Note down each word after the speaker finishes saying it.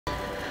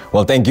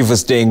Well, thank you for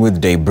staying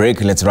with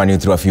Daybreak. Let's run you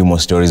through a few more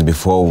stories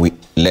before we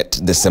let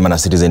the Semana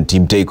Citizen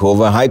team take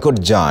over. High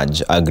Court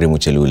Judge Aggrey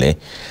Muchelule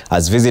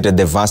has visited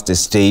the vast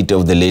estate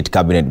of the late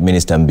Cabinet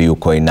Minister Mbiyu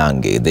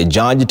Koinange. The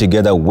judge,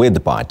 together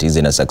with parties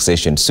in a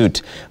succession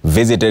suit,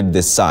 visited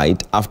the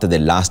site after the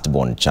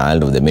last-born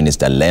child of the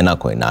minister, Mbiyu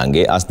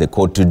Koinange, asked the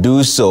court to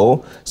do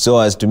so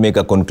as to make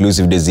a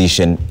conclusive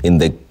decision in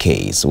the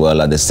case.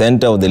 Well, at the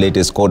center of the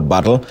latest court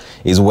battle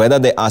is whether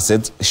the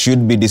assets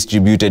should be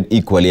distributed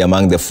equally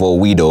among the four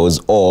widows,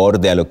 or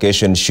the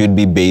allocation should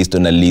be based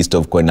on a list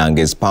of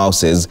Koinange's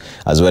spouses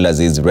as well as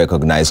his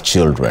recognized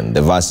children.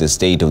 The vast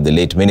estate of the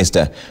late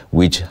minister,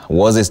 which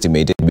was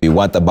estimated to be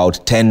worth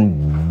about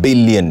 10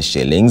 billion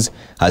shillings,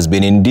 has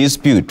been in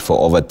dispute for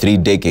over 3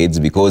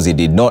 decades because he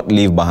did not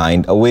leave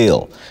behind a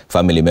will.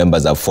 Family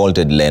members have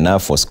faulted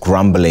Mbiyu for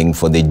scrambling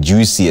for the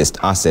juiciest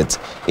assets,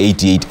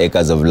 88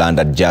 acres of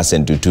land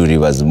adjacent to Two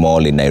Rivers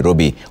Mall in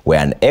Nairobi, where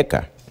an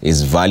acre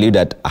is valued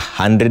at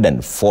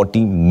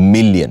 140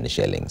 million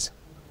shillings.